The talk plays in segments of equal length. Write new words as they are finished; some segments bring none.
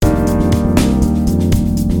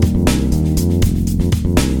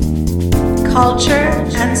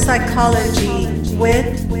Culture and Psychology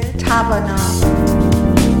with Tavana.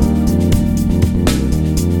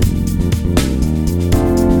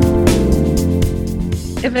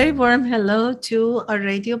 A very warm hello to our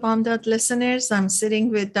Radio Bomb listeners. I'm sitting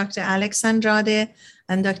with Dr. Alex Andrade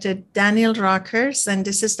and Dr. Daniel Rockers, and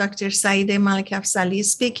this is Dr. Saideh Malik-Afzali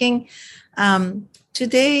speaking.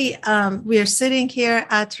 Today, we are sitting here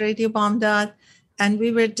at Radio Bomb and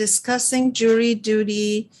we were discussing jury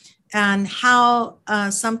duty and how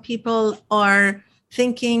some people are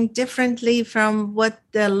thinking differently from what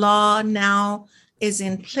the law now is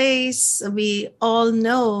in place. We all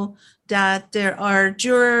know that there are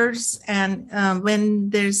jurors, and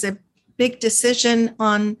when there's a big decision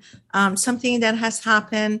on something that has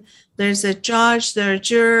happened, there's a judge, there are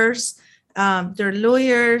jurors, there are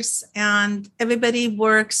lawyers, and everybody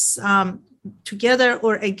works together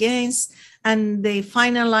or against, and they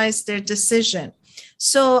finalize their decision.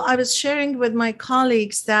 So I was sharing with my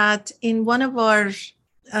colleagues that in one of our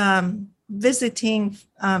visiting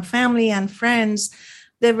family and friends,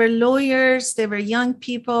 they were lawyers, they were young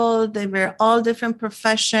people, they were all different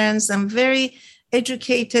professions and very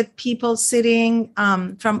educated people sitting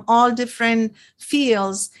from all different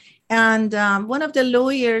fields. And one of the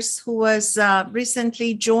lawyers who was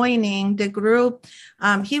recently joining the group,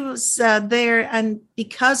 he was there, and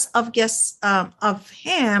because of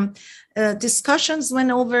him, discussions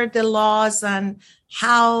went over the laws and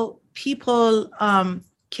how people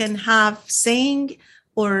can have saying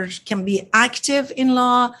or can be active in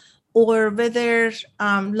law, or whether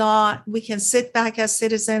law, we can sit back as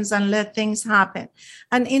citizens and let things happen.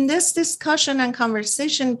 And in this discussion and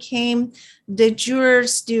conversation came the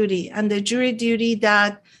juror's duty and the jury duty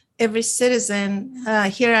that every citizen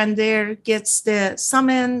here and there gets the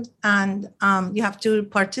summons, and you have to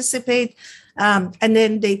participate, and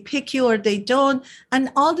then they pick you or they don't.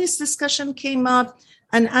 And all this discussion came up,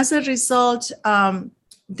 and as a result,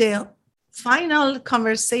 the final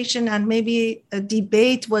conversation and maybe a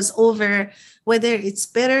debate was over whether it's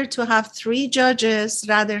better to have 3 judges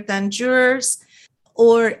rather than jurors,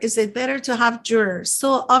 or is it better to have jurors?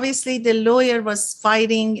 So obviously the lawyer was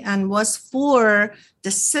fighting and was for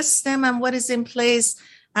the system and what is in place,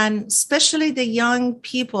 and especially the young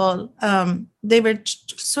people, they were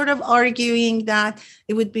sort of arguing that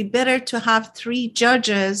it would be better to have 3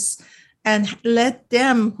 judges and let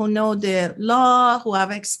them who know the law, who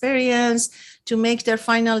have experience, to make their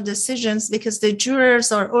final decisions, because the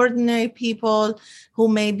jurors are ordinary people who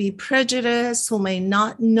may be prejudiced, who may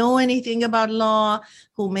not know anything about law,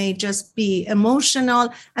 who may just be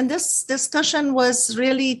emotional. And this discussion was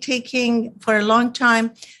really taking for a long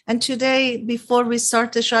time. And today, before we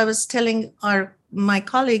start the show, I was telling my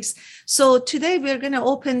colleagues, so today we're going to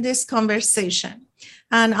open this conversation.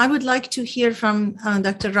 And I would like to hear from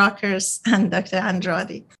Dr. Rockers and Dr.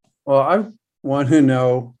 Andrade. Well, I want to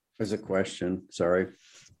know, as a question,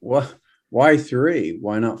 why 3?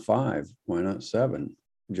 Why not 5? Why not 7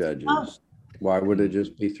 judges? Oh. Why would it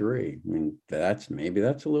just be 3? I mean, that's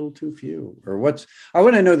a little too few. Or I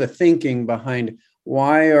want to know the thinking behind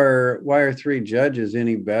why are 3 judges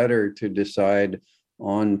any better to decide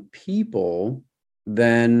on people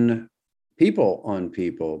than people on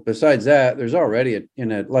people. Besides that, there's already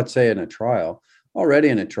in a trial,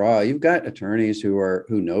 you've got attorneys who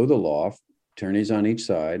know the law, attorneys on each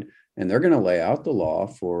side, and they're going to lay out the law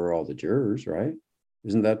for all the jurors, right?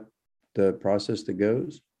 Isn't that the process that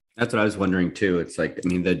goes? That's what I was wondering too. It's like, I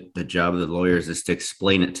mean, the job of the lawyers is to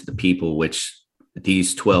explain it to the people, which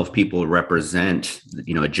these 12 people represent,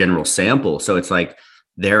 a general sample. So it's like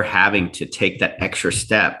they're having to take that extra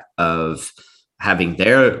step of having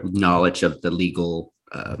their knowledge of the legal,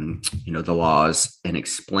 the laws, and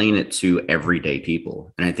explain it to everyday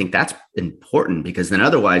people. And I think that's important, because then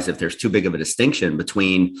otherwise, if there's too big of a distinction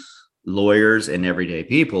between lawyers and everyday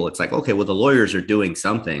people, it's like, okay, well, the lawyers are doing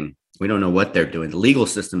something. We don't know what they're doing. The legal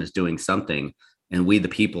system is doing something, and we, the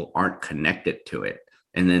people, aren't connected to it.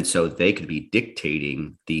 And then so they could be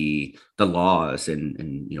dictating the laws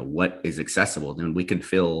and what is accessible. Then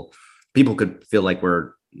people could feel like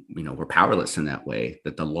we're powerless in that way,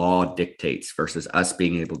 that the law dictates, versus us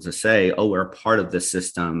being able to say, oh, we're a part of the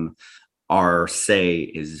system. Our say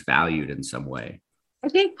is valued in some way. I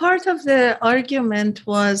think part of the argument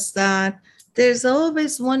was that there's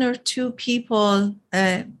always 1 or 2 people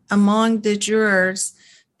among the jurors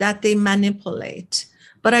that they manipulate.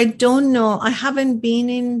 But I don't know. I haven't been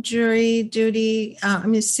in jury duty.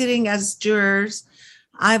 Sitting as jurors.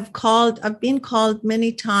 I've been called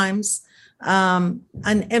many times. And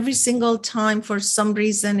every single time, for some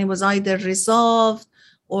reason, it was either resolved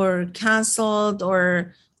or canceled,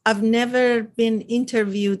 or I've never been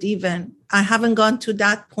interviewed even. I haven't gone to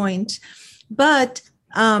that point. But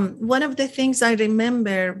one of the things I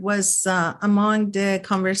remember was among the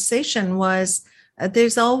conversation was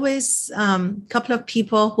there's always a couple of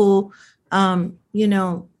people who,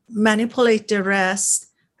 manipulate the rest,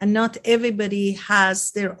 and not everybody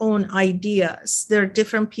has their own ideas. There are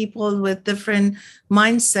different people with different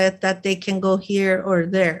mindset that they can go here or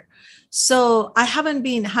there. So I haven't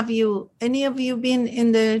been. Have you, any of you been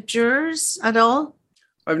in the jurors at all?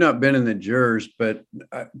 I've not been in the jurors, but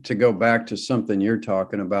to go back to something you're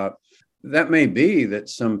talking about, that may be that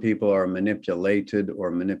some people are manipulated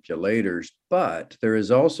or manipulators, but there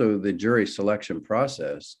is also the jury selection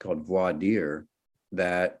process called voir dire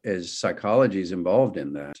that is psychology is involved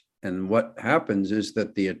in that. And what happens is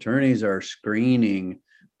that the attorneys are screening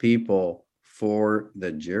people for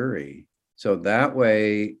the jury. So that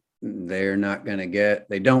way they're not going to get,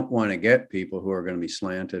 they don't want to get people who are going to be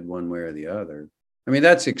slanted one way or the other. I mean,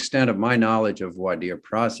 that's the extent of my knowledge of voir dire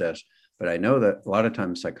process, but I know that a lot of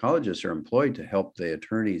times psychologists are employed to help the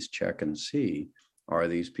attorneys check and see, are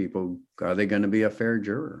these people, are they going to be a fair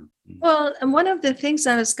juror? Well, and one of the things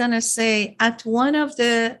I was going to say, at one of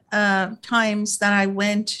the times that I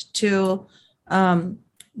went to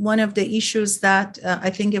one of the issues that I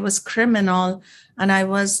think it was criminal, and I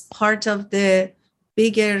was part of the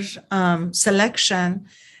bigger selection.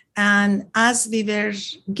 And as we were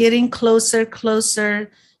getting closer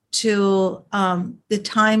to the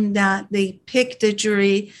time that they picked the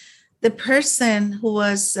jury, the person who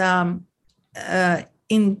was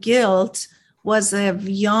in guilt was a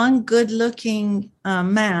young, good-looking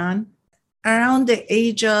man around the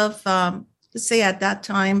age of, let's say at that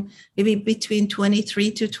time, maybe between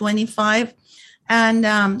 23 to 25.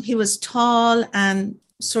 And he was tall and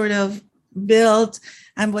sort of built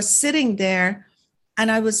and was sitting there.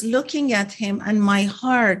 And I was looking at him and my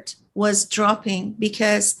heart was dropping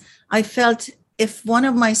because I felt if one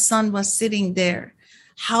of my son was sitting there,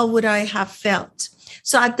 how would I have felt?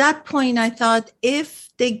 So at that point, I thought, if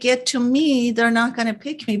they get to me, they're not going to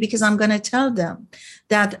pick me because I'm going to tell them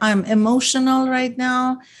that I'm emotional right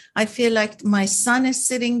now. I feel like my son is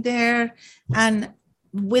sitting there. And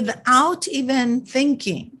without even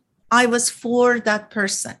thinking, I was for that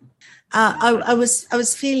person. I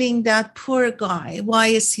was feeling that poor guy. Why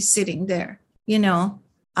is he sitting there?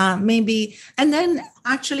 Maybe. And then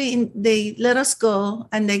actually they let us go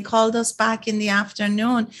and they called us back in the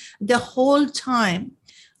afternoon. The whole time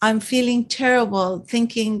I'm feeling terrible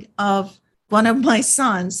thinking of one of my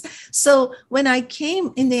sons. So when I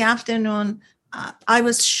came in the afternoon, I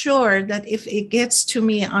was sure that if it gets to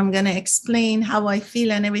me, I'm going to explain how I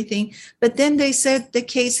feel and everything. But then they said the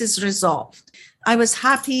case is resolved. I was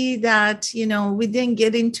happy that, we didn't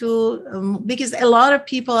get into, because a lot of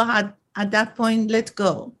people had at that point let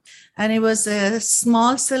go. And it was a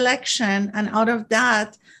small selection. And out of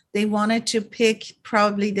that, they wanted to pick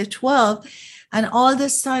probably the 12. And all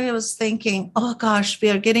this time I was thinking, oh gosh, we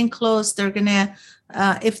are getting close. They're going to,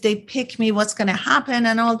 if they pick me, what's going to happen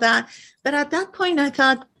and all that. But at that point, I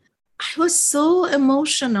thought, I was so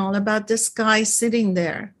emotional about this guy sitting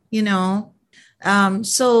there,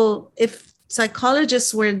 So if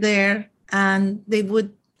psychologists were there and they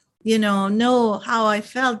would, know how I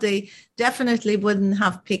felt, they definitely wouldn't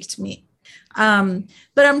have picked me.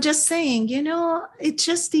 But I'm just saying, it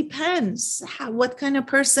just depends what kind of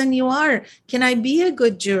person you are. Can I be a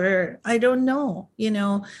good juror? I don't know.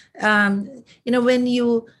 When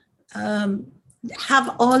you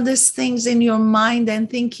have all these things in your mind and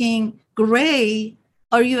thinking gray,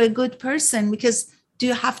 are you a good person? Because do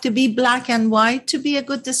you have to be black and white to be a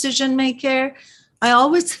good decision maker? I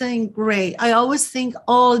always think gray. I always think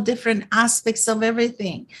all different aspects of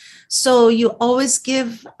everything. So you always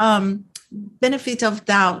give benefit of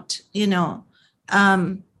doubt,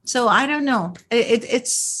 So I don't know.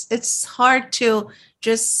 It's hard to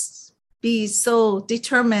just be so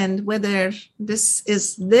determined whether this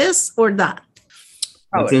is this or that.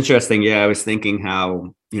 It's interesting. Yeah, I was thinking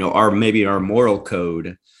how, our moral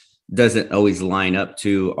code doesn't always line up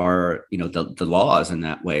to our, the laws in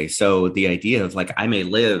that way. So the idea of I may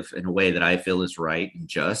live in a way that I feel is right and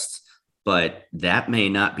just, but that may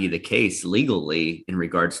not be the case legally in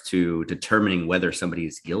regards to determining whether somebody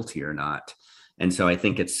is guilty or not. And so I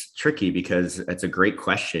think it's tricky because it's a great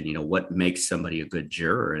question. What makes somebody a good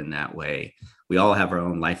juror in that way? We all have our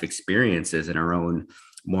own life experiences and our own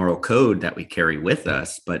moral code that we carry with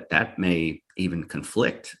us, but that may even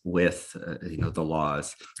conflict with, the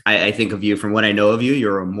laws. I think of you, from what I know of you,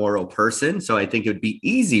 you're a moral person. So I think it would be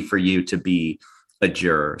easy for you to be a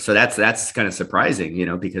juror. So that's kind of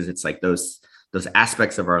surprising, because it's like those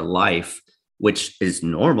aspects of our life which is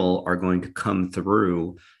normal, are going to come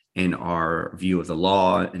through in our view of the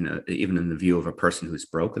law, and even in the view of a person who's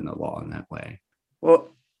broken the law in that way.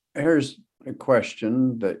 Well, here's a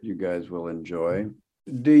question that you guys will enjoy.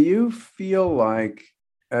 Do you feel like,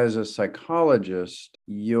 as a psychologist,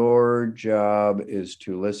 your job is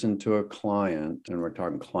to listen to a client, and we're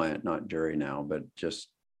talking client, not jury now, but just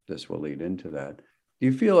this will lead into that. Do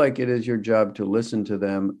you feel like it is your job to listen to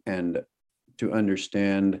them and to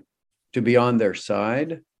understand, to be on their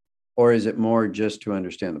side? Or is it more just to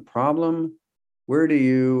understand the problem? Where do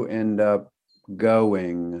you end up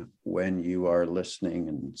going when you are listening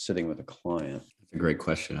and sitting with a client? That's a great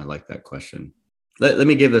question. I like that question. Let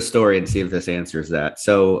me give the story and see if this answers that.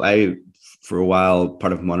 So for a while,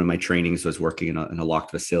 part of one of my trainings was working in a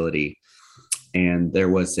locked facility. And there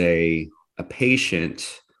was a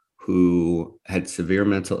patient who had severe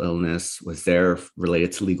mental illness, was there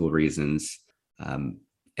related to legal reasons.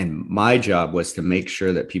 And my job was to make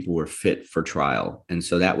sure that people were fit for trial. And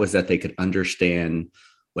so that was that they could understand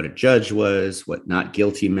what a judge was, what not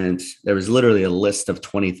guilty meant. There was literally a list of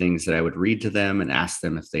 20 things that I would read to them and ask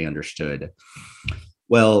them if they understood.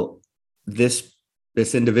 Well, this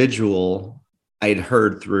individual, I had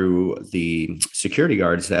heard through the security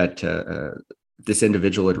guards that this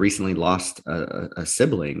individual had recently lost a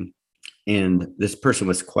sibling, and this person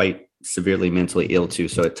was quite severely mentally ill too.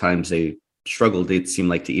 So at times they struggled, it seemed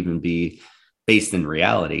like, to even be based in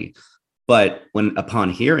reality. But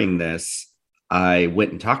upon hearing this, I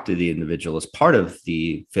went and talked to the individual as part of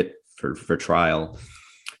the fit for trial.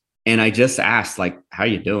 And I just asked, like, how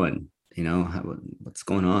you doing? What's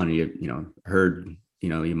going on? You heard,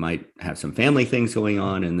 you might have some family things going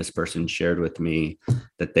on. And this person shared with me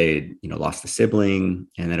that they, lost a sibling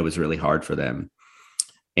and that it was really hard for them.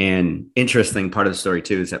 And interesting part of the story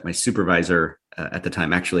too, is that my supervisor at the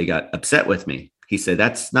time actually got upset with me. He said,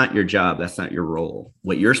 that's not your job. That's not your role.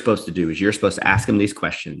 What you're supposed to do is you're supposed to ask them these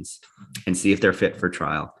questions and see if they're fit for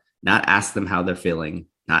trial, not ask them how they're feeling,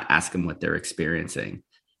 not ask them what they're experiencing.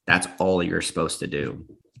 That's all you're supposed to do.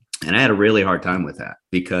 And I had a really hard time with that,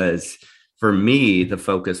 because for me, the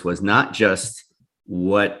focus was not just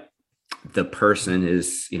what the person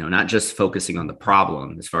is, not just focusing on the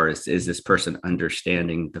problem as far as, is this person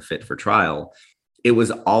understanding the fit for trial? It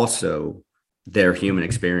was also their human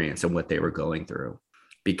experience and what they were going through.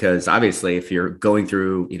 Because obviously, if you're going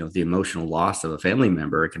through, the emotional loss of a family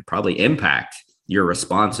member, it can probably impact your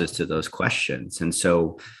responses to those questions. And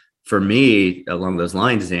so for me, along those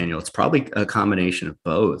lines, Daniel, it's probably a combination of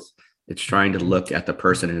both. It's trying to look at the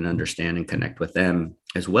person and understand and connect with them,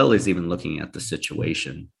 as well as even looking at the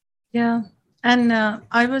situation. Yeah. And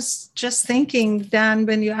I was just thinking, Dan,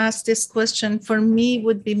 when you asked this question, for me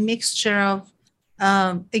would be mixture of,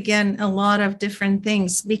 again, a lot of different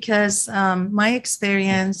things, because my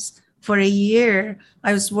experience for a year,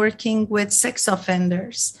 I was working with sex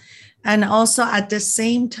offenders. And also at the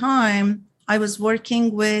same time, I was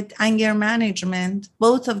working with anger management,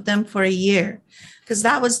 both of them for a year, because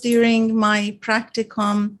that was during my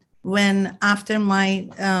practicum, when after my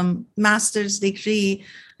master's degree,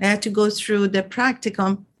 I had to go through the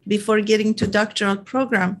practicum before getting to doctoral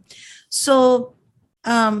program. So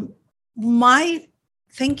my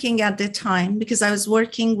thinking at the time, because I was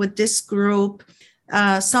working with this group,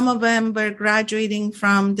 some of them were graduating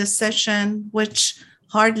from the session, which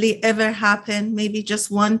hardly ever happened. Maybe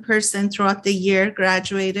just one person throughout the year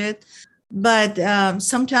graduated. But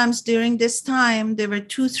sometimes during this time, there were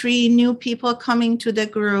 2-3 new people coming to the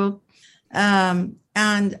group.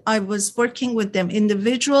 And I was working with them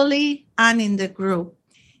individually and in the group.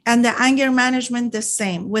 And the anger management, the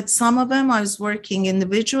same. With some of them, I was working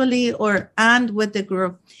individually and with the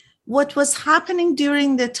group. What was happening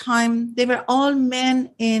during the time, they were all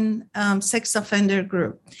men in sex offender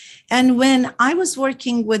group. And when I was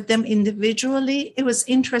working with them individually, it was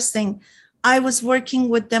interesting. I was working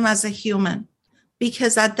with them as a human,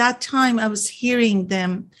 because at that time I was hearing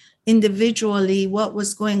them individually, what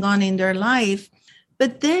was going on in their life.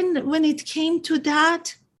 But then when it came to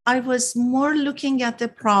that, I was more looking at the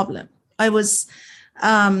problem. It was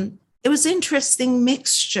interesting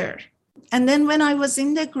mixture. And then when I was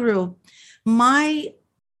in the group, my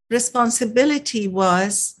responsibility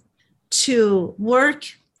was to work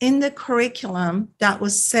in the curriculum that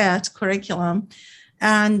was set curriculum,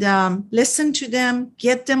 and listen to them,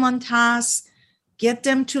 get them on task, get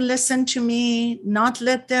them to listen to me, not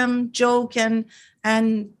let them joke and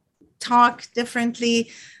talk differently,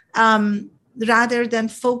 rather than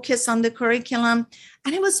focus on the curriculum.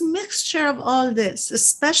 And it was a mixture of all this,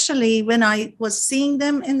 especially when I was seeing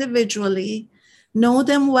them individually, know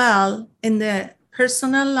them well in their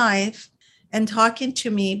personal life and talking to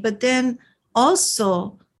me. But then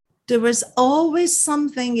Also, there was always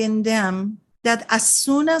something in them that as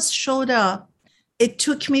soon as showed up, it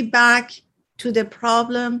took me back to the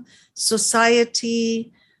problem,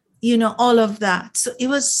 society, all of that. So it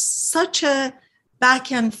was such a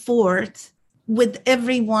back and forth with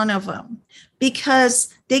every one of them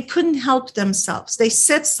because they couldn't help themselves. They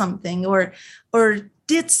said something or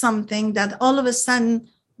did something that all of a sudden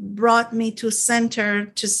brought me to center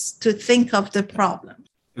to think of the problem.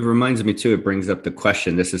 It reminds me too, it brings up the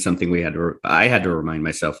question. This is something I had to remind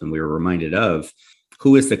myself, and we were reminded of,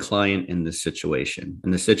 who is the client in this situation?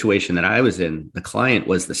 In the situation that I was in, the client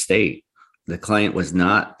was the state. The client was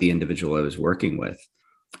not the individual I was working with.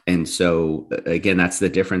 And so again, that's the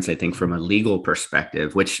difference, I think, from a legal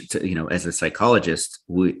perspective, which, as a psychologist,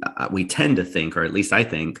 we tend to think, or at least I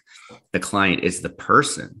think, the client is the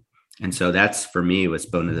person. And so that's, for me, was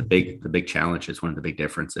one of the big challenges, one of the big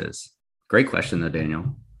differences. Great question though, Daniel.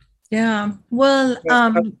 Yeah. Well,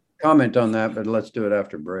 comment on that, but let's do it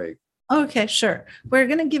after break. Okay, sure. We're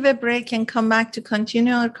going to give a break and come back to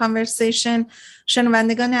continue our conversation.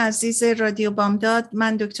 شنوندگان عزیز رادیو بامداد،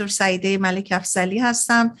 من دکتر سعیده ملک افضلی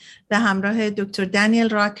هستم به همراه دکتر دانیل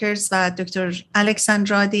راکرز و دکتر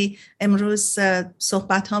الکساندرادی. امروز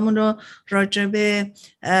صحبت هامون رو راجع به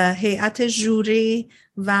هیئت جوری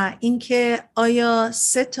و اینکه آیا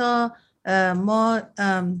 3 تا ما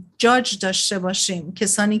جاج داشته باشیم،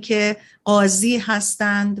 کسانی که قاضی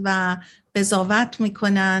هستند و قضاوت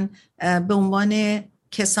میکنن به عنوان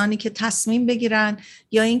کسانی که تصمیم بگیرن،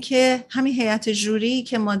 یا اینکه همین هیئت جوری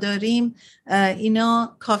که ما داریم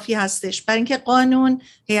اینا کافی هستش. برای اینکه قانون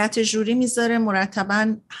هیئت جوری میذاره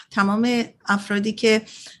مرتباً تمام افرادی که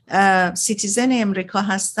سیتیزن امریکا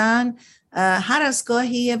هستن هر از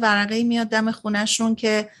گاهی یه ورقه میاد دم خونهشون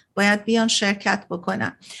که باید بیان شرکت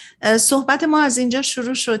بکنن. صحبت ما از اینجا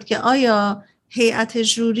شروع شد که آیا هیئت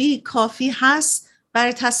جوری کافی هست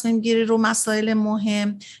برای تصمیم گیری رو مسائل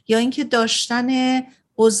مهم، یا اینکه داشتن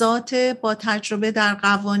قضات با تجربه در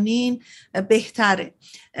قوانین بهتره.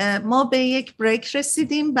 ما به یک بریک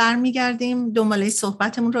رسیدیم، برمیگردیم دنباله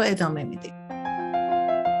صحبتمون رو ادامه میدیم.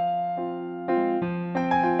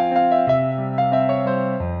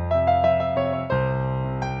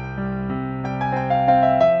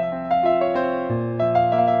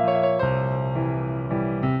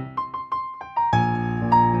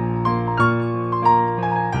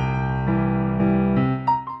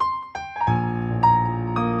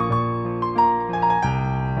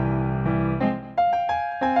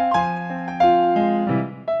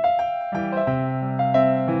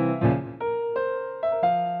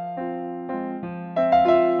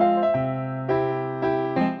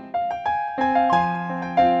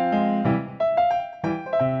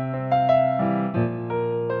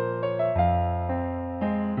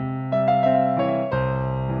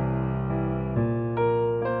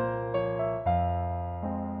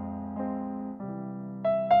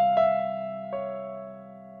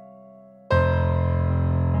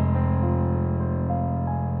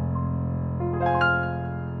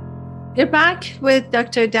 We're back with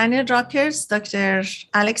Dr. Daniel Rockers, Dr.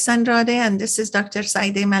 Alex Andrade, and this is Dr.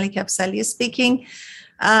 Saide Malik Afzali speaking.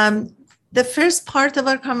 The first part of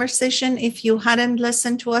our conversation, if you hadn't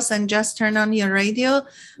listened to us and just turned on your radio,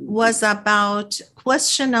 was about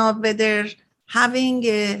question of whether having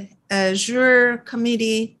a jury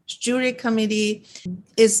committee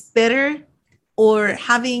is better, or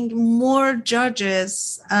having more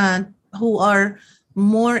judges who are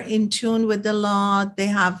more in tune with the law, they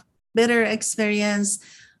have better experience.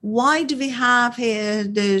 Why do we have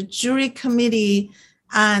the jury committee?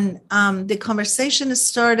 And the conversation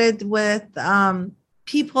started with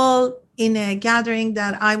people in a gathering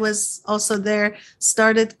that I was also there,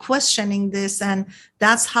 started questioning this. And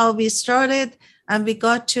that's how we started. And we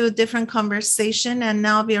got to a different conversation. And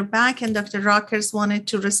now we're back. And Dr. Rockers wanted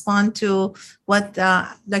to respond to what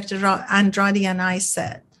Dr. Andrade and I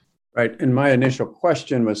said. Right. And my initial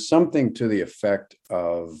question was something to the effect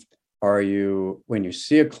of, when you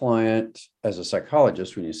see a client as a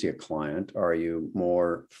psychologist, when you see a client, are you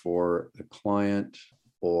more for the client,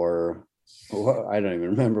 or I don't even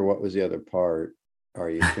remember what was the other part. Are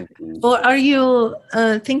you thinking? Or are you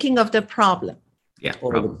thinking of the problem? Yeah.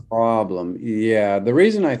 Or the problem. Yeah. The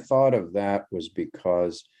reason I thought of that was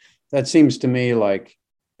because that seems to me like,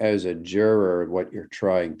 as a juror, what you're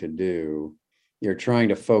trying to do, you're trying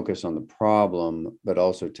to focus on the problem, but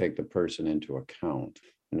also take the person into account.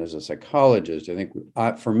 And as a psychologist, I think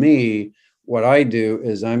for me, what I do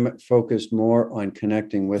is I'm focused more on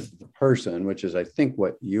connecting with the person, which is, I think,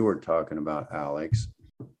 what you were talking about, Alex.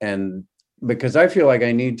 And because I feel like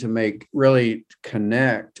I need to really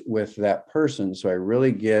connect with that person. So I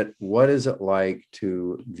really get what is it like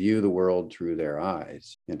to view the world through their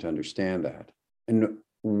eyes and to understand that. And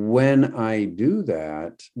when we do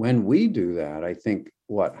that, I think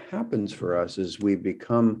what happens for us is we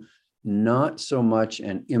become not so much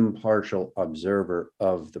an impartial observer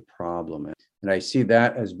of the problem. And I see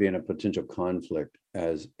that as being a potential conflict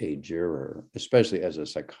as a juror, especially as a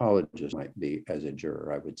psychologist might be as a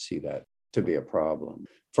juror. I would see that to be a problem.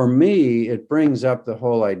 For me, it brings up the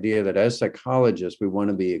whole idea that as psychologists, we want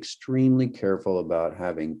to be extremely careful about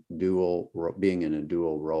being in a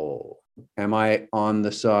dual role. Am I on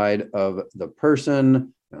the side of the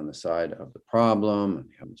person, on the side of the problem,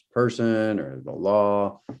 this person or the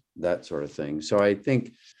law, that sort of thing? So I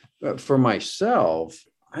think for myself,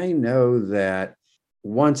 I know that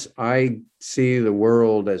once I see the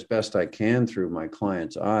world as best I can through my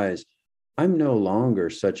client's eyes, I'm no longer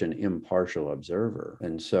such an impartial observer.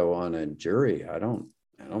 And so on a jury, I don't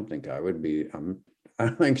think I would be. I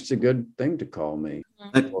think it's a good thing to call me.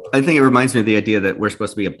 I think it reminds me of the idea that we're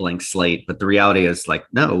supposed to be a blank slate, but the reality is like,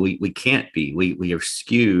 no, we can't be. We are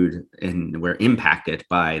skewed and we're impacted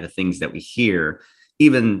by the things that we hear.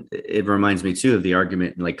 Even it reminds me too of the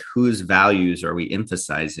argument, like whose values are we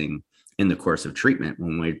emphasizing in the course of treatment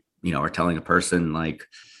when we, are telling a person like,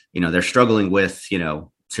 they're struggling with,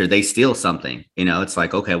 should they steal something? It's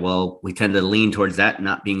like, okay, well, we tend to lean towards that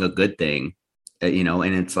not being a good thing,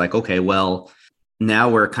 and it's like, okay, well, now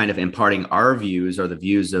we're kind of imparting our views or the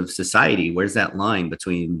views of society. Where's that line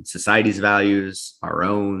between society's values, our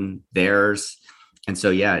own, theirs? And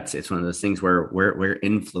so, yeah, it's one of those things where we're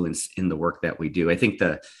influenced in the work that we do. I think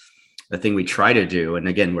the thing we try to do, and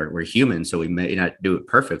again, we're human, so we may not do it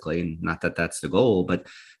perfectly, and not that that's the goal, but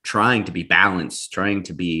trying to be balanced, trying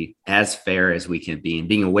to be as fair as we can be, and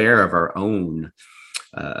being aware of our own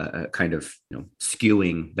kind of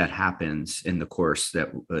skewing that happens in the course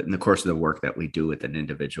of the work that we do with an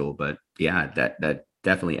individual. But yeah, that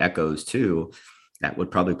definitely echoes too. That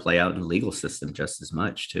would probably play out in the legal system just as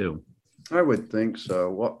much too. I would think so.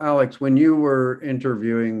 Well, Alex, when you were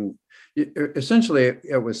interviewing, essentially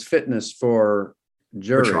it was fitness for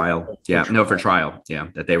jury. For trial. Yeah. No, for trial. Yeah.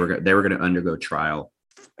 That they were going to undergo trial.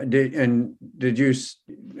 Did you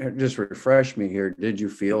just refresh me here? Did you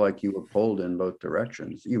feel like you were pulled in both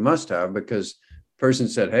directions? You must have, because the person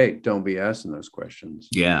said, "Hey, don't be asking those questions."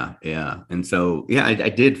 Yeah. Yeah. And so, yeah, I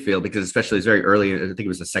did feel, because especially it's very early, I think it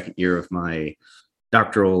was the second year of my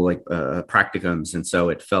doctoral practicums. And so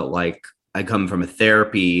it felt like I come from a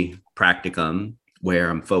therapy practicum where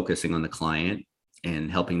I'm focusing on the client and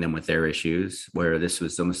helping them with their issues, where this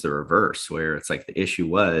was almost the reverse, where it's like the issue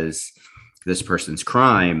was this person's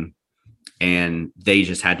crime, and they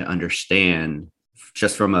just had to understand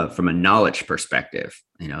just from a knowledge perspective.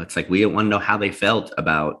 It's like, we didn't want to know how they felt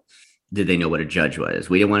about, did they know what a judge was?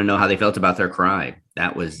 We didn't want to know how they felt about their crime.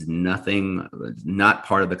 That was not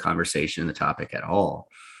part of the conversation, the topic at all.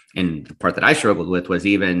 And the part that I struggled with was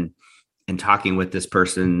even in talking with this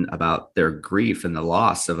person about their grief and the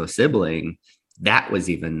loss of a sibling, that was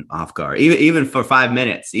even off guard, even for 5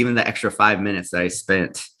 minutes, even the extra 5 minutes that I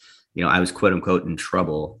spent, I was quote unquote in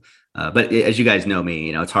trouble. But as you guys know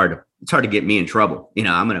me, it's hard to get me in trouble.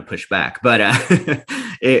 I'm going to push back, but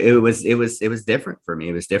it was different for me.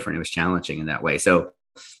 It was different. It was challenging in that way. So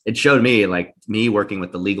it showed me, like, me working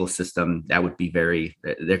with the legal system, that would be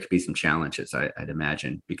there could be some challenges, I'd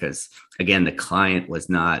imagine, because again, the client was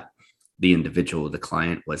not the individual. The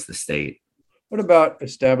client was the state. What about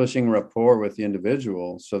establishing rapport with the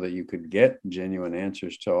individual so that you could get genuine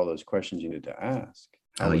answers to all those questions you need to ask?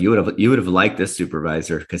 You would have liked this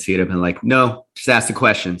supervisor, because he'd have been like, "No, just ask the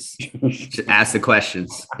questions. Just ask the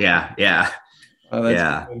questions." Yeah. Oh,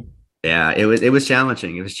 yeah. Good. Yeah. It was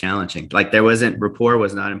challenging. It was challenging. Like, rapport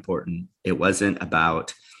was not important. It wasn't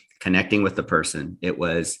about connecting with the person. It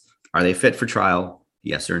was, are they fit for trial?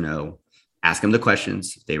 Yes or no. Ask them the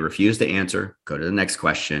questions. If they refuse to answer, go to the next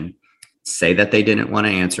question, say that they didn't want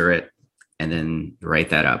to answer it, and then write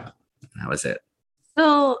that up. That was it.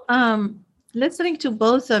 So, listening to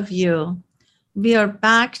both of you, we are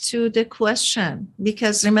back to the question,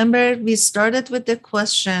 because remember, we started with the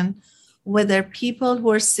question whether people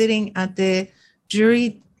who are sitting at the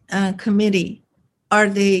jury committee, are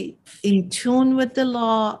they in tune with the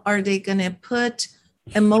law? Are they going to put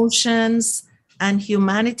emotions and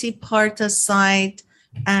humanity part aside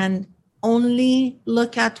and only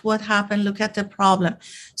look at what happened, look at the problem?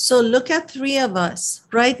 So look at three of us.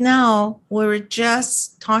 Right now, we're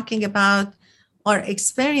just talking about our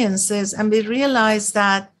experiences, and we realize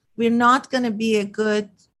that we're not going to be a good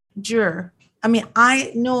juror. I mean,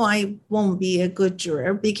 I know I won't be a good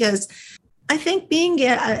juror, because I think being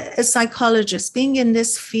a psychologist, being in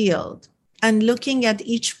this field and looking at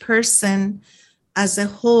each person as a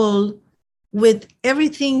whole with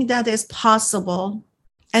everything that is possible,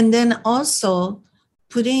 and then also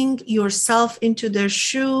putting yourself into their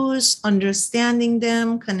shoes, understanding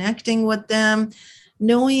them, connecting with them,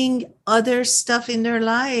 knowing other stuff in their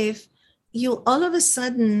life, you all of a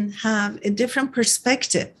sudden have a different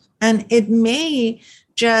perspective. And it may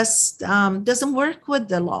just doesn't work with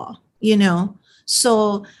the law,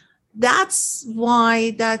 So that's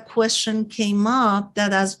why that question came up,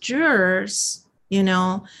 that as jurors,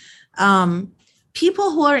 people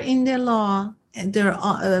who are in the law, and their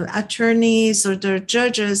attorneys or their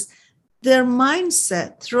judges, their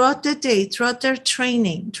mindset throughout the day, throughout their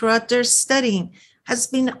training, throughout their studying, has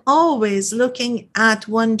been always looking at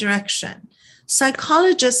one direction.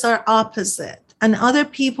 Psychologists are opposite, and other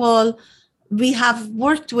people, we have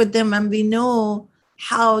worked with them and we know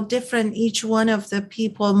how different each one of the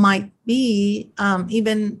people might be.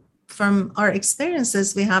 Even from our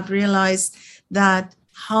experiences, we have realized that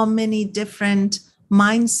how many different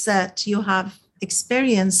mindset you have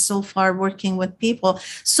experienced so far working with people.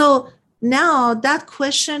 So now that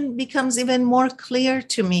question becomes even more clear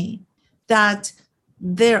to me, that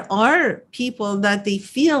there are people that they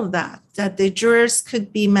feel that the jurors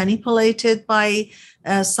could be manipulated by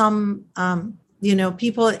some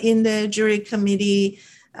people in the jury committee.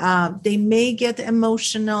 They may get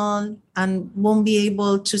emotional and won't be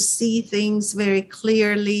able to see things very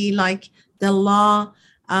clearly like the law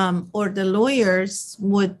or the lawyers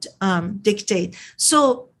would dictate.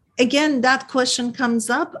 So again, that question comes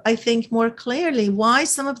up, I think, more clearly, why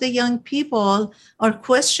some of the young people are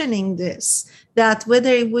questioning this, that whether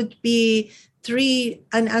it would be 3,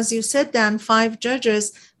 and as you said, Dan, 5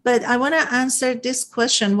 judges. But I want to answer this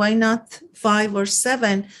question, why not 5 or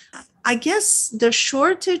 7? I guess the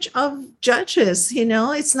shortage of judges,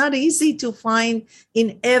 it's not easy to find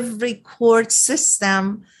in every court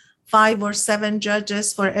system 5 or 7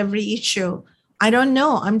 judges for every issue. I don't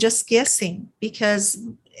know. I'm just guessing, because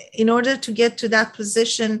in order to get to that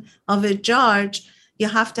position of a judge, you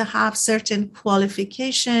have to have certain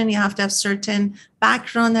qualification, you have to have certain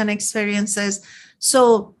background and experiences.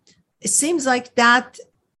 So it seems like that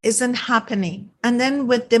isn't happening. And then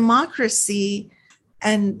with democracy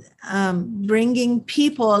and bringing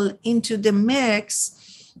people into the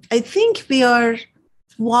mix, I think we are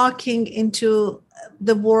walking into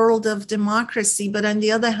the world of democracy. But on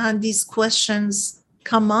the other hand, these questions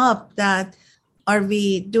come up, that are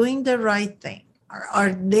we doing the right thing?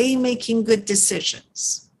 Are they making good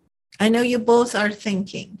decisions? I know you both are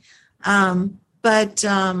thinking, but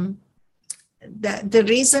the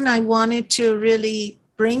reason I wanted to really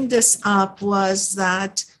bring this up was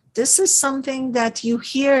that this is something that you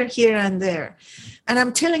hear here and there. And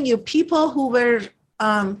I'm telling you, people who were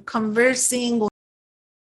conversing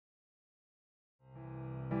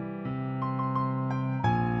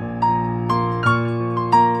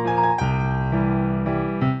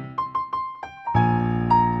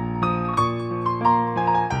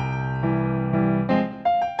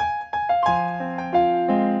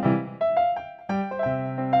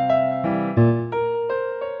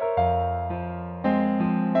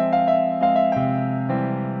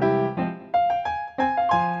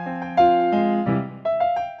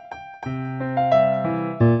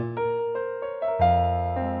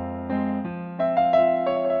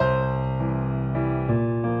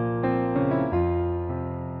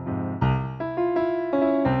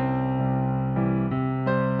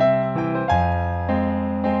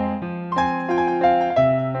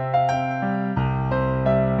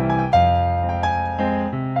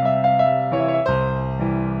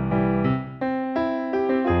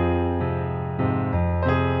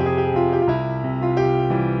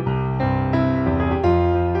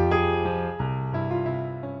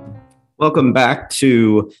Welcome back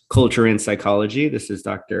to Culture and Psychology. This is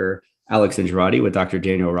Dr. Alex Anjarati with Dr.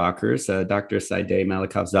 Daniel Rockers. Dr. Saideh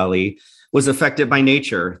Malikafzali was affected by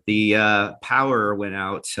nature. The power went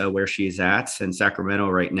out where she's at in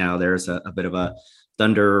Sacramento right now. There's a bit of a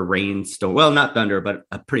thunder rainstorm. Well, not thunder, but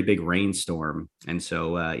a pretty big rainstorm. And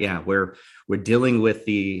so, we're dealing with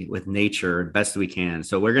nature best we can.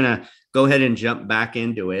 So we're gonna go ahead and jump back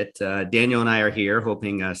into it. Daniel and I are here,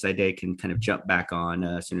 hoping Saideh can kind of jump back on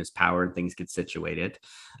as soon as power and things get situated.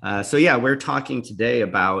 We're talking today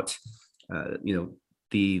about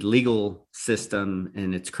the legal system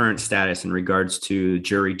and its current status in regards to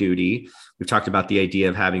jury duty. We've talked about the idea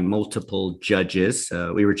of having multiple judges.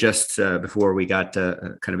 We were just before we got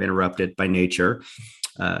kind of interrupted by nature.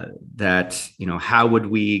 How would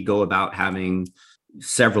we go about having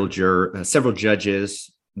several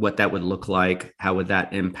judges what that would look like. How would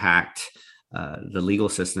that impact the legal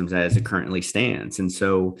systems as it currently stands? And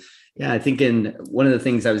so, yeah, I think in one of the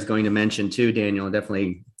things I was going to mention too, Daniel,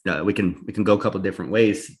 definitely we can go a couple of different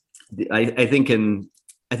ways. I think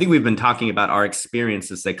we've been talking about our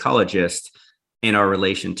experience as psychologists in our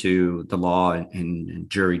relation to the law and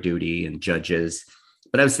jury duty and judges.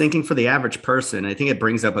 But I was thinking for the average person, I think it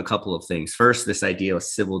brings up a couple of things. First, this idea of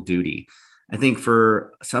civil duty. I think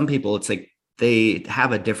for some people, it's like they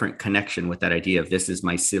have a different connection with that idea of this is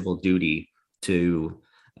my civil duty to,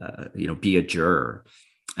 be a juror.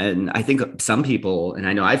 And I think some people, and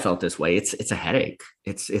I know I felt this way, it's a headache.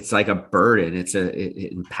 It's like a burden. It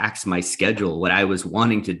impacts my schedule, what I was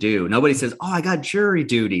wanting to do. Nobody says, oh, I got jury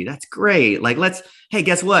duty. That's great. Like, hey,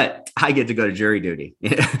 guess what? I get to go to jury duty.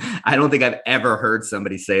 I don't think I've ever heard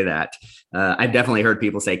somebody say that. I've definitely heard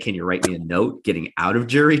people say, can you write me a note getting out of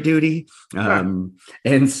jury duty?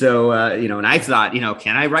 And so, and I thought,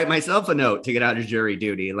 can I write myself a note to get out of jury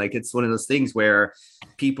duty? Like, it's one of those things where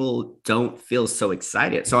people don't feel so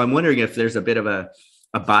excited. So I'm wondering if there's a bit of a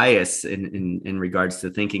bias in regards to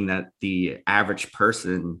thinking that the average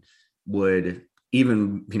person would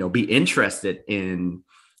even, be interested in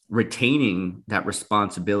retaining that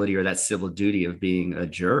responsibility or that civil duty of being a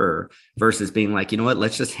juror versus being like, you know what,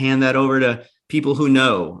 let's just hand that over to people who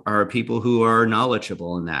know or people who are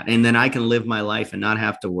knowledgeable in that. And then I can live my life and not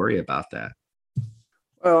have to worry about that.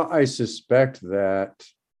 Well, I suspect that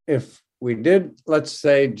if we did, let's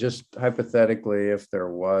say, just hypothetically, if there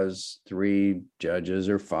was 3 judges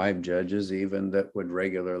or 5 judges even that would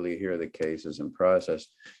regularly hear the cases and process.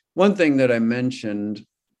 One thing that I mentioned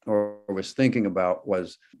or was thinking about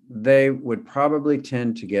was they would probably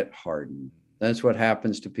tend to get hardened. That's what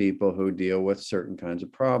happens to people who deal with certain kinds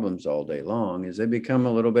of problems all day long, is they become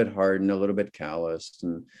a little bit hardened, a little bit calloused,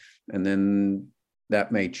 and then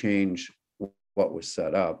that may change what was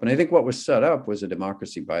set up. And I think what was set up was a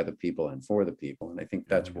democracy by the people and for the people. And I think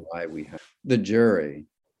that's why we have the jury.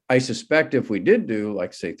 I suspect if we did do,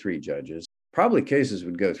 like, say, 3 judges, probably cases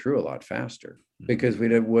would go through a lot faster because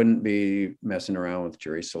we wouldn't be messing around with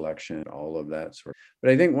jury selection, all of that sort.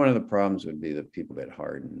 But I think one of the problems would be that people get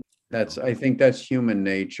hardened. I think that's human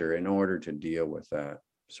nature in order to deal with that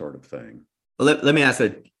sort of thing. Well, let me ask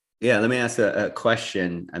a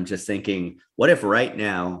question. I'm just thinking, what if right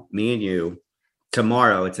now, me and you,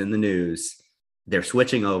 tomorrow it's in the news, they're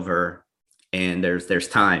switching over and there's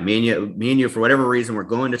time. Me and you, for whatever reason, we're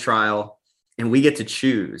going to trial and we get to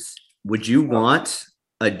choose. Would you want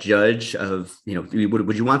a judge of,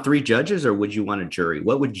 would you want 3 judges or would you want a jury?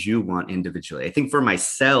 What would you want individually? I think for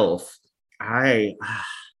myself,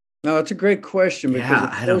 No, it's a great question because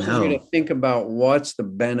I don't know. You to think about what's the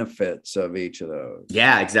benefits of each of those.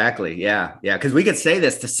 Yeah, exactly. Yeah. Because we could say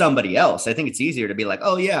this to somebody else. I think it's easier to be like,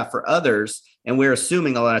 oh yeah, for others. And we're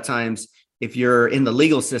assuming a lot of times if you're in the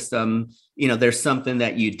legal system, there's something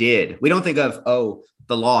that you did. We don't think of, oh,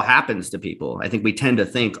 the law happens to people. I think we tend to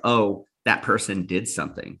think, oh, that person did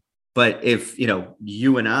something. But if,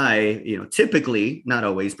 you and I, typically, not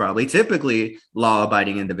always, probably typically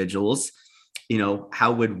law-abiding individuals,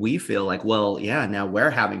 how would we feel like, well, yeah, now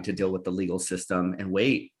we're having to deal with the legal system and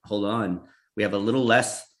wait, hold on. We have a little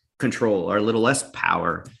less control or a little less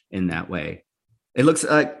power in that way. It looks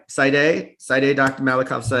like Dr.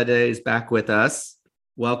 Malakoff Sadeh is back with us.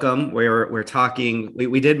 Welcome. We're talking.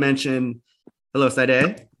 We did mention. Hello,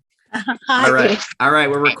 Sadeh. Hi. All right.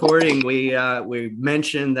 We're recording. We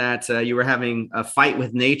mentioned that you were having a fight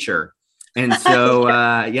with nature, and so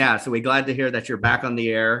so we're glad to hear that you're back on the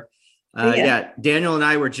air. Daniel and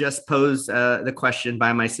I were just posed the question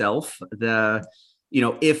by myself.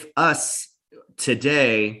 If us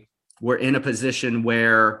today were in a position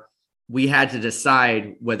where we had to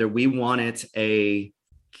decide whether we wanted a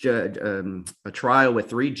trial with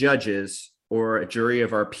 3 judges or a jury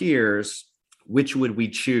of our peers, which would we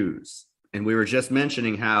choose? And we were just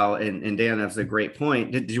mentioning how, and Dan, that's a great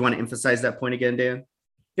point. Did you want to emphasize that point again, Dan?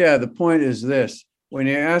 Yeah, the point is this. When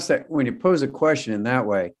you pose a question in that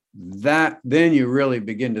way, then you really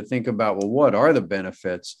begin to think about, well, what are the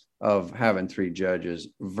benefits of having 3 judges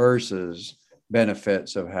versus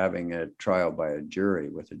benefits of having a trial by a jury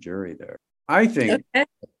with a jury there? I think,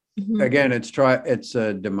 again, it's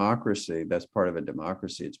a democracy. That's part of a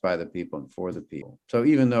democracy. It's by the people and for the people. So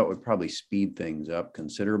even though it would probably speed things up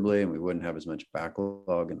considerably and we wouldn't have as much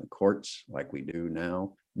backlog in the courts like we do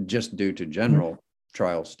now, just due to general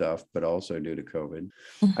trial stuff, but also due to COVID,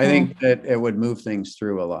 I think that it would move things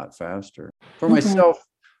through a lot faster. For myself,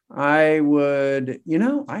 I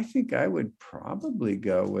think I would probably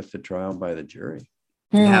go with the trial by the jury.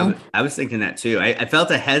 Yeah, I was thinking that too. I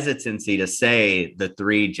felt a hesitancy to say the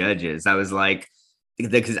 3 judges. I was like,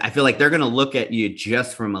 because I feel like they're going to look at you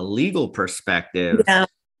just from a legal perspective. Yeah.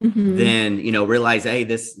 Mhm. Then, realize, hey,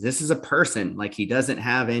 this is a person, like he doesn't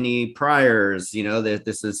have any priors, that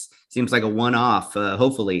this seems like a one-off,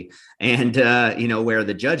 hopefully. And, where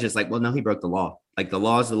the judge is like, well, no, he broke the law. Like the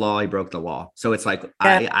law is the law. He broke the law. So it's like,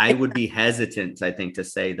 Yeah. I would be hesitant, I think, to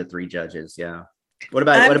say the 3 judges. Yeah. What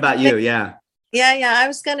about you? Yeah. Yeah. I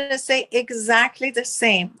was going to say exactly the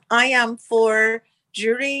same. I am for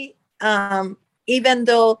jury. Even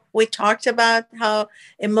though we talked about how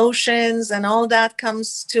emotions and all that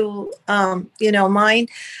comes to, mind,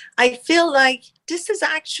 I feel like this is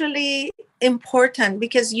actually important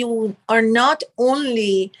because you are not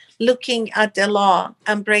only looking at the law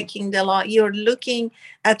and breaking the law, you're looking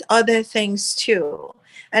at other things too.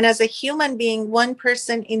 And as a human being, one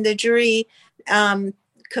person in the jury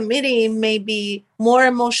committee may be more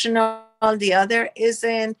emotional, the other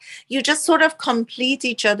isn't. You just sort of complete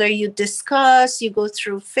each other. You discuss, you go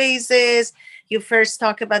through phases. You first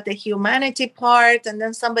talk about the humanity part, and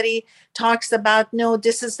then somebody talks about, no,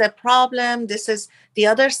 this is the problem. This is the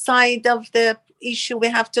other side of the issue we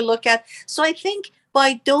have to look at. So I think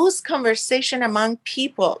by those conversations among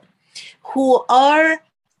people who are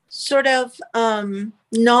sort of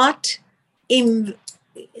not in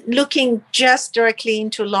looking just directly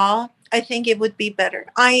into law, I think it would be better.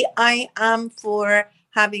 I am for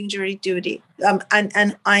having jury duty,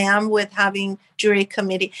 and I am with having jury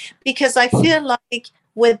committee, because I feel like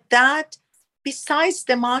with that, besides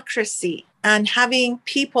democracy and having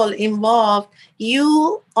people involved,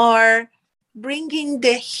 you are bringing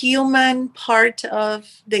the human part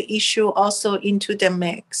of the issue also into the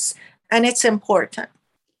mix, and it's important.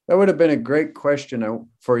 That would have been a great question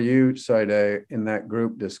for you, Saide, in that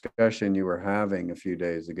group discussion you were having a few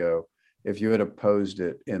days ago, if you had posed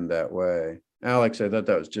it in that way. Alex, I thought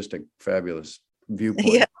that was just a fabulous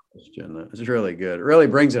viewpoint question. That was really good. It really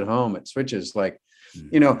brings it home. It switches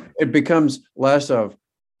it becomes less of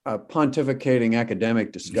a pontificating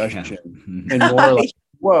academic discussion and more like,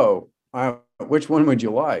 whoa, which one would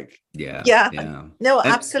you like? Yeah. No,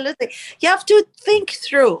 absolutely. You have to think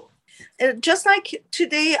through. Just like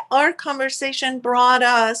today, our conversation brought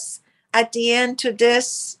us at the end to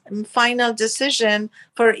this final decision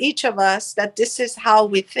for each of us that this is how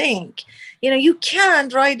we think. You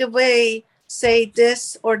can't right away say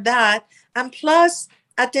this or that. And plus,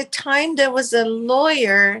 at the time, there was a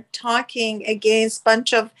lawyer talking against a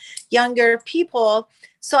bunch of younger people.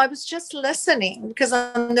 So I was just listening, because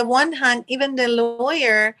on the one hand, even the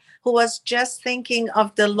lawyer who was just thinking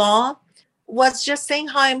of the law was just saying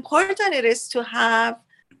how important it is to have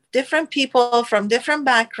different people from different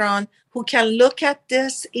backgrounds who can look at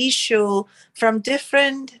this issue from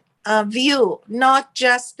different view, not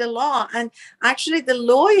just the law. And actually, the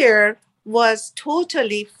lawyer was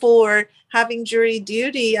totally for having jury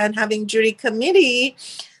duty and having jury committee.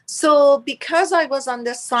 So because I was on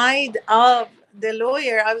the side of the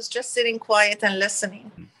lawyer, I was just sitting quiet and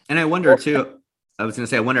listening. And I wonder too, I was going to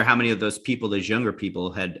say, I wonder how many of those people, those younger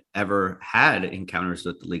people, had ever had encounters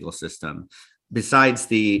with the legal system besides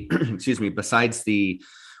the, besides the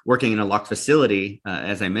working in a locked facility.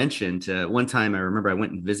 As I mentioned, one time I remember I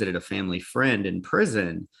went and visited a family friend in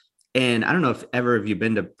prison. And I don't know if ever have you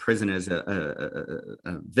been to prison as a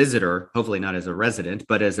visitor, hopefully not as a resident,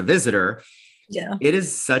 but as a visitor. Yeah. It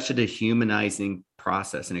is such a dehumanizing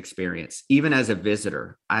process and experience. Even as a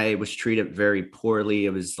visitor, I was treated very poorly.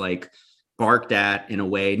 It was like barked at in a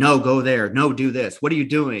way, no, go there, no, do this. What are you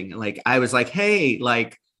doing? Like, I was like, hey,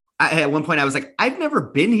 at one point I was like, I've never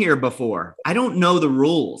been here before. I don't know the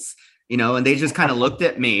rules, and they just kind of looked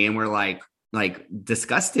at me and were like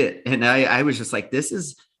disgusted. And I was just like, this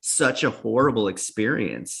is such a horrible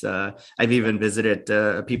experience. I've even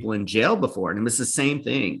visited people in jail before, and it was the same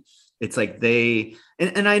thing. It's like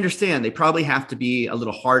and I understand they probably have to be a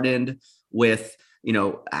little hardened with,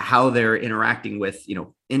 how they're interacting with,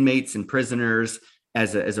 inmates and prisoners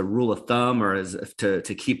as a rule of thumb, or as to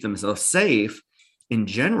keep themselves safe in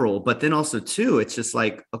general. But then also too, it's just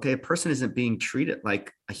like, okay, a person isn't being treated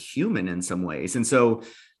like a human in some ways. And so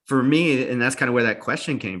for me, and that's kind of where that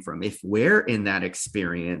question came from, if we're in that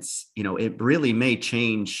experience, it really may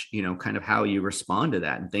change, kind of how you respond to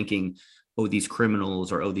that, and thinking, oh, these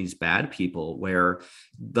criminals, or, oh, these bad people, where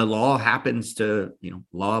the law happens to,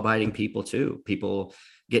 law-abiding people too. People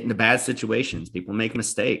get into bad situations, people make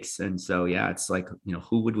mistakes. And so, yeah, it's like,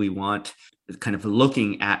 who would we want kind of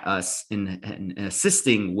looking at us and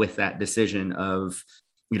assisting with that decision of,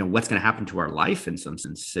 what's going to happen to our life in some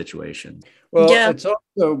situation. Well, yeah. It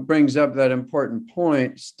also brings up that important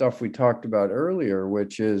point, stuff we talked about earlier,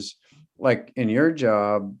 which is like in your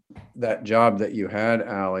job, that job that you had,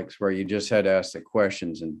 Alex, where you just had to ask the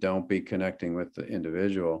questions and don't be connecting with the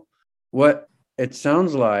individual, what it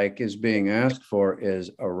sounds like is being asked for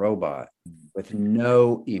is a robot with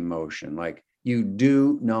no emotion. Like, you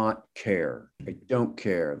do not care. I don't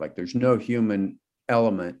care. Like, there's no human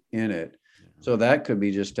element in it. So that could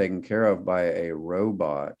be just taken care of by a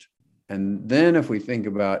robot. And then if we think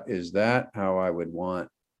about, is that how I would want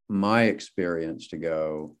my experience to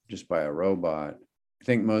go, just by a robot? I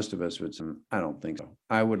think most of us would say, I don't think so.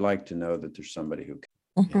 I would like to know that there's somebody who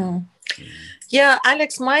can. Mm-hmm. Yeah,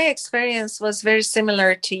 Alex, my experience was very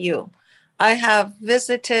similar to you. I have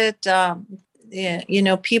visited,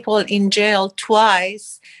 people in jail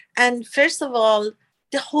twice. And first of all,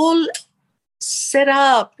 the whole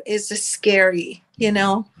setup is scary,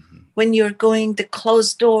 when you're going the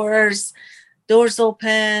closed doors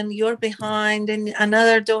open, you're behind and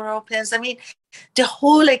another door opens. I mean, the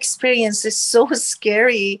whole experience is so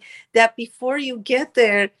scary that before you get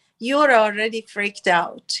there, you're already freaked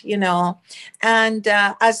out, And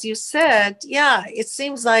as you said, yeah, it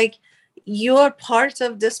seems like you're part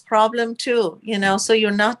of this problem too, so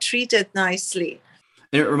you're not treated nicely.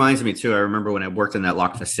 And it reminds me too, I remember when I worked in that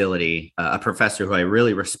locked facility, a professor who I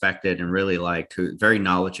really respected and really liked, who very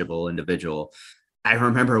knowledgeable individual. I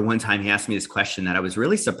remember one time he asked me this question that I was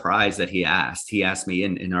really surprised that he asked. He asked me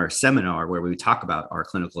in our seminar where we talk about our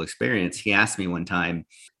clinical experience. He asked me one time,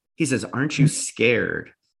 he says, "Aren't you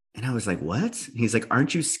scared?" And I was like, "What?" He's like,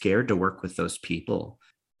 "Aren't you scared to work with those people?"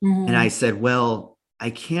 Mm-hmm. And I said, "Well, I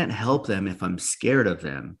can't help them if I'm scared of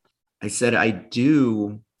them." I said, I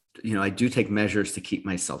do take measures to keep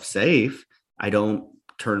myself safe. I don't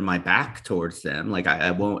turn my back towards them. Like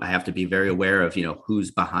I have to be very aware of,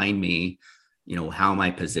 who's behind me, how am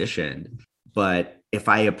I positioned? But if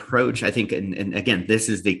I approach, I think, and again, this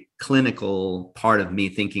is the clinical part of me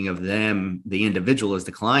thinking of them, the individual as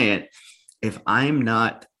the client. If I'm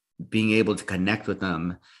not being able to connect with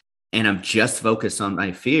them and I'm just focused on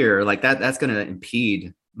my fear, like that's going to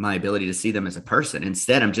impede my ability to see them as a person.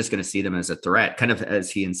 Instead, I'm just going to see them as a threat, kind of as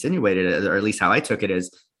he insinuated, or at least how I took it, as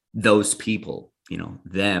those people,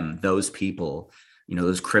 those people,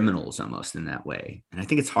 those criminals almost in that way. And I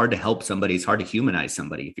think it's hard to help somebody. It's hard to humanize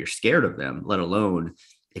somebody if you're scared of them, let alone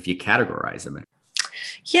if you categorize them.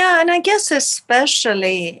 Yeah. And I guess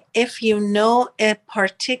especially if you know a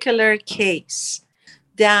particular case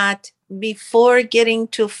that before getting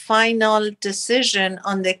to final decision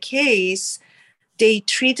on the case, they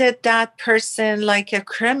treated that person like a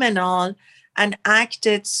criminal and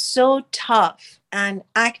acted so tough and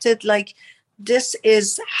acted like this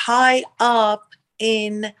is high up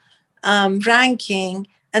in ranking.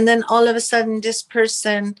 And then all of a sudden, this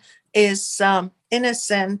person is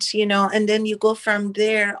innocent, and then you go from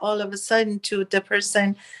there all of a sudden to the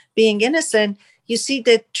person being innocent. You see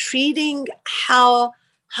that treating how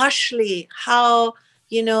harshly, how,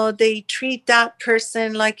 they treat that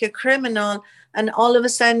person like a criminal, and all of a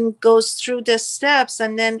sudden goes through the steps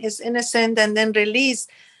and then is innocent and then released,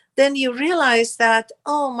 then you realize that,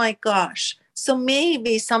 oh my gosh, so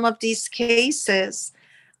maybe some of these cases,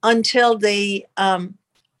 until they are,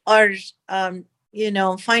 the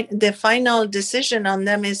final decision on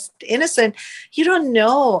them is innocent, you don't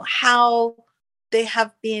know how they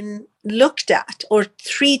have been looked at or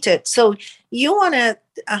treated. So you want to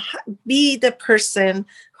be the person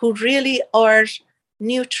who really are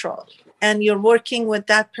neutral, and you're working with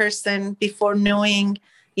that person before knowing,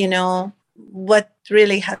 what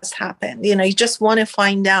really has happened. You just want to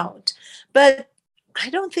find out. But I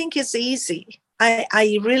don't think it's easy.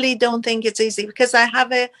 I really don't think it's easy, because I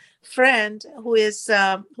have a friend who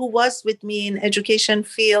was with me in education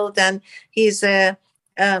field, and he's a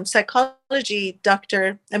psychologist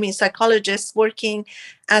working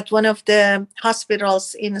at one of the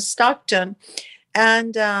hospitals in Stockton.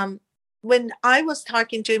 And when I was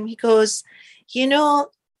talking to him, he goes,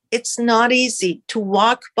 it's not easy to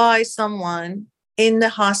walk by someone in the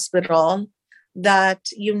hospital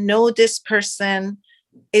that this person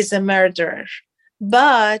is a murderer,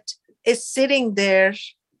 but is sitting there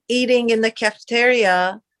eating in the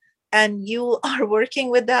cafeteria, and you are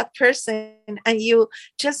working with that person, and you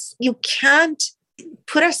can't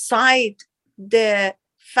put aside the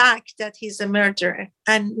fact that he's a murderer.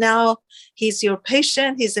 And now he's your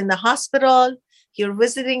patient, he's in the hospital, you're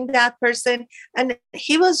visiting that person. And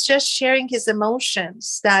he was just sharing his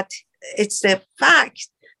emotions, that it's the fact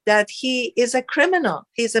that he is a criminal,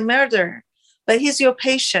 he's a murderer, but he's your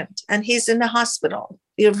patient and he's in the hospital,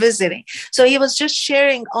 you're visiting. So he was just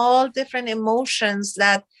sharing all different emotions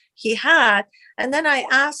that he had. And then I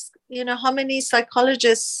asked, how many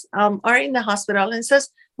psychologists are in the hospital, and says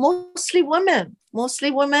mostly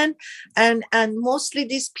women, and mostly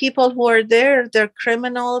these people who are there, they're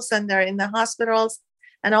criminals and they're in the hospitals,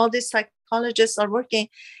 and all these psychologists are working.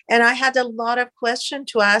 And I had a lot of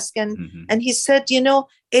questions to ask, and he said,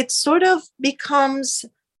 it sort of becomes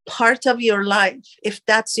part of your life if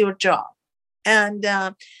that's your job, and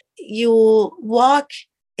you walk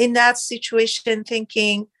in that situation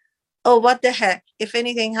thinking, oh, what the heck, if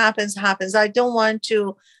anything happens. I don't want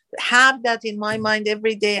to have that in my mind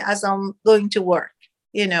every day as I'm going to work.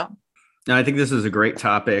 No, I think this is a great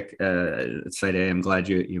topic, Saide. I'm glad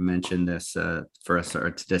you mentioned this for us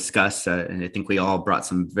to discuss, and I think we all brought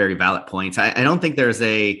some very valid points. I don't think there's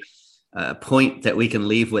a point that we can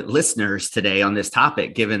leave with listeners today on this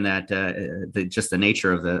topic, given that just the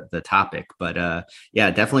nature of the topic. But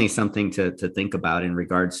yeah, definitely something to think about in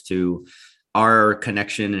regards to our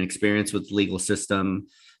connection and experience with the legal system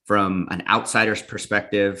from an outsider's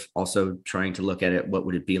perspective, also trying to look at it, what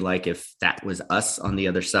would it be like if that was us on the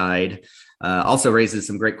other side? Also raises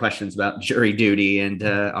some great questions about jury duty and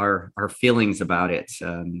our feelings about it,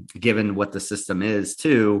 given what the system is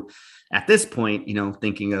too. At this point,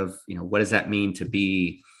 thinking of, what does that mean to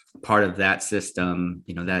be part of that system,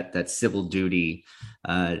 that civil duty.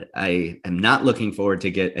 I am not looking forward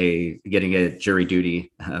to getting a jury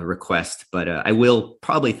duty request, but I will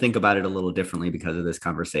probably think about it a little differently because of this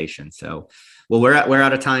conversation. So, well, we're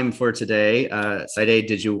out of time for today. Saide,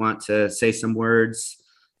 did you want to say some words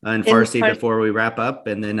in Farsi before we wrap up?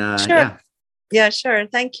 And then, sure. Yeah, sure.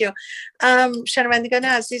 Thank you. شنوندگان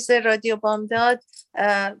عزیز رادیو بامداد،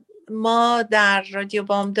 ما در رادیو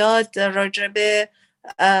بامداد راجع به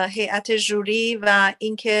هیئت جوری و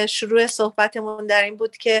اینکه شروع صحبتمون در این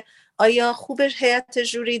بود که آیا خوب هیئت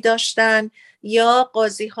جوری داشتن یا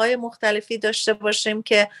قاضی‌های مختلفی داشته باشیم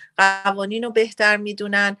که قوانین رو بهتر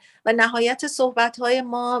میدونن، و نهایت صحبت‌های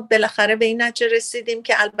ما بالاخره به این نتیجه رسیدیم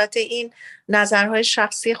که البته این نظرهای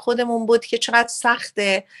شخصی خودمون بود که چقدر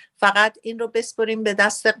سخته فقط این رو بسپریم به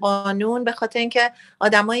دست قانون، به خاطر اینکه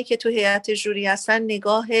آدمایی که تو هیئت جوری هستن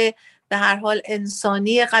نگاه به هر حال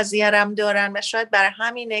انسانی قضیه رم دارن، و شاید برای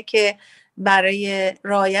همینه که برای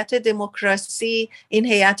رعایت دموکراسی این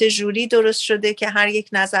هیئت جوری درست شده که هر یک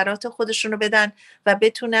نظرات خودشونو بدن و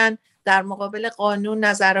بتونن در مقابل قانون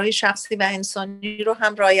نظرهای شخصی و انسانی رو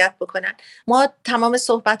هم رعایت بکنن. ما تمام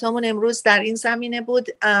صحبتامون امروز در این زمینه بود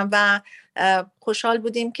و خوشحال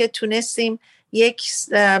بودیم که تونستیم یک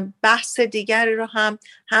بحث دیگری رو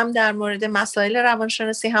هم در مورد مسائل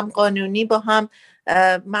روانشناسی هم قانونی با هم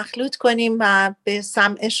مخلوط کنیم و به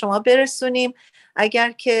سمع شما برسونیم.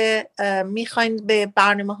 اگر که میخواین به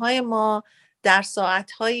برنامه‌های ما در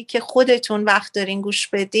ساعت‌هایی که خودتون وقت دارین گوش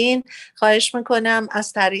بدین، خواهش میکنم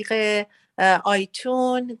از طریق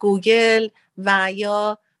آیتون، گوگل و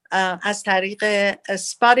یا از طریق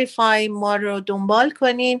اسپاتیفای ما رو دنبال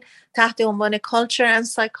کنین. تحت عنوان Culture and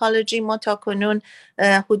Psychology ما تا کنون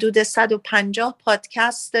حدود 150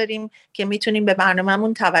 پادکست داریم که میتونیم به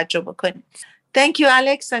برنامه‌مون توجه بکنیم. Thank you,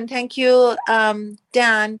 Alex, and thank you,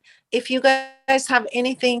 Dan. If you guys have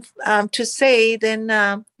anything to say, then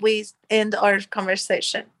we end our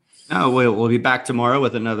conversation. We'll be back tomorrow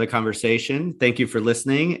with another conversation. Thank you for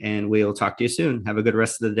listening, and we'll talk to you soon. Have a good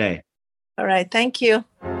rest of the day. All right, thank you.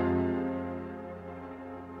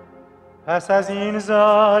 پس از این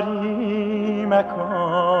زاری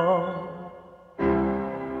مکن،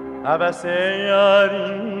 هوس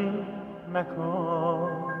یاری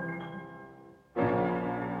مکن،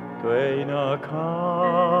 تو ای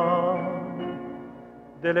ناکام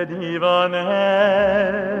دل دیوانه،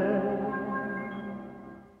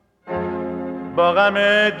 با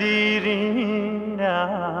غم دیرینم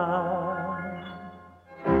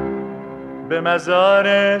به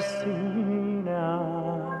مزار سینم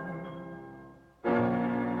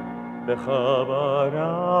به خواب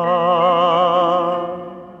آرام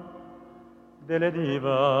دل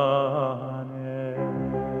دیوانه.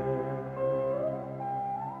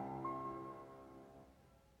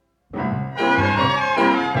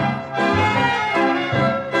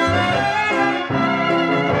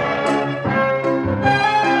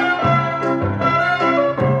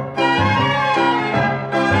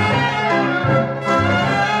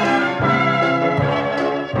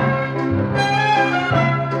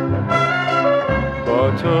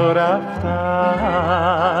 تو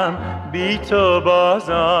رفتم بی تو باز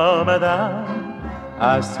آمدم،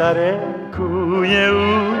 از سر کوی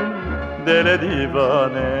او دل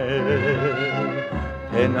دیوانه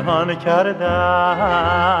پنهان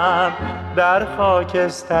کردم در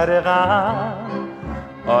خاکستر غم،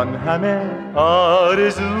 آن همه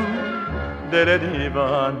آرزو دل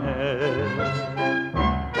دیوانه.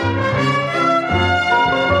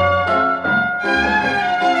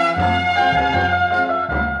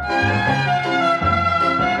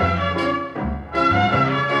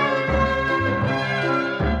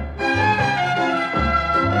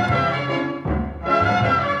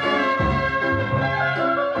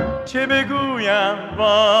 چه بگویم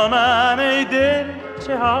با من ای دل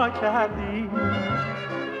چه ها کردی،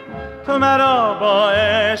 تو مرا با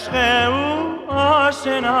عشق او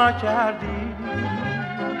آشنا کردی.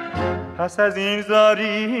 پس از این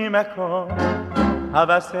زاری مکن،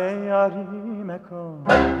 هوس یاری مکن،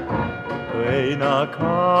 تو ای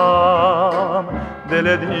ناکام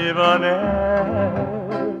دل دیوانه.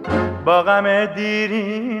 با غم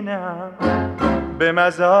دیرینم به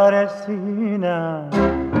مزار سینم،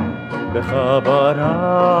 بخواب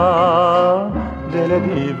آرام دل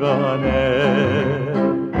دیوانه.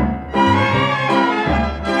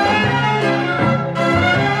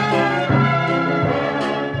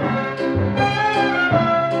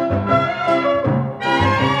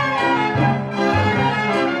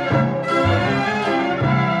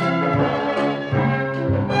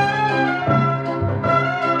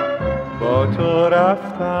 با تو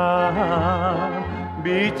رفتم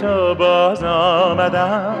بی تو باز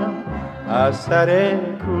آمدم، از سر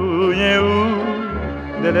کوی او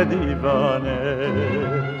دل دیوانه.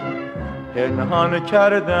 پنهان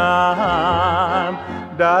کردم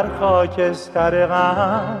در خاکستر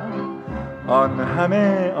غم، آن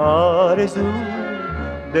همه آرزو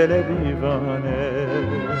دل دیوانه.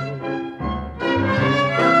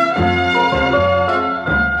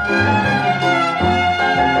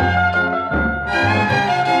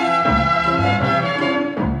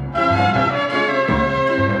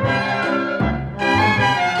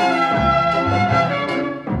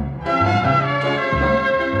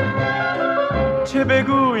 چه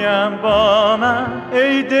بگویم با من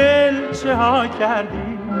ای دل چه ها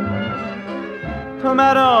کردی، تو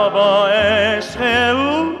مرا با عشق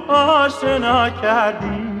او آشنا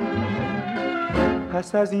کردی.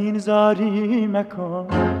 پس از این زاری مکن،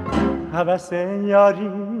 هوس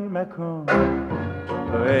یاری مکن،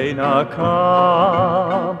 تو ای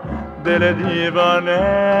ناکام دل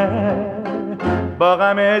دیوانه. با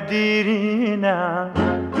غم دیرینم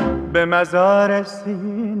به مزار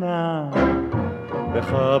سینم،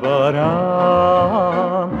 بخواب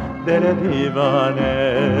آرام دل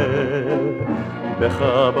دیوانه.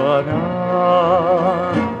 بخواب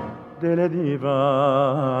آرام دل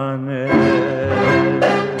دیوانه.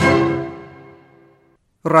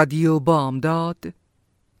 رادیو بامداد،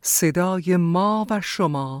 صدای ما و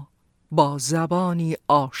شما با زبانی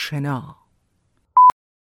آشنا.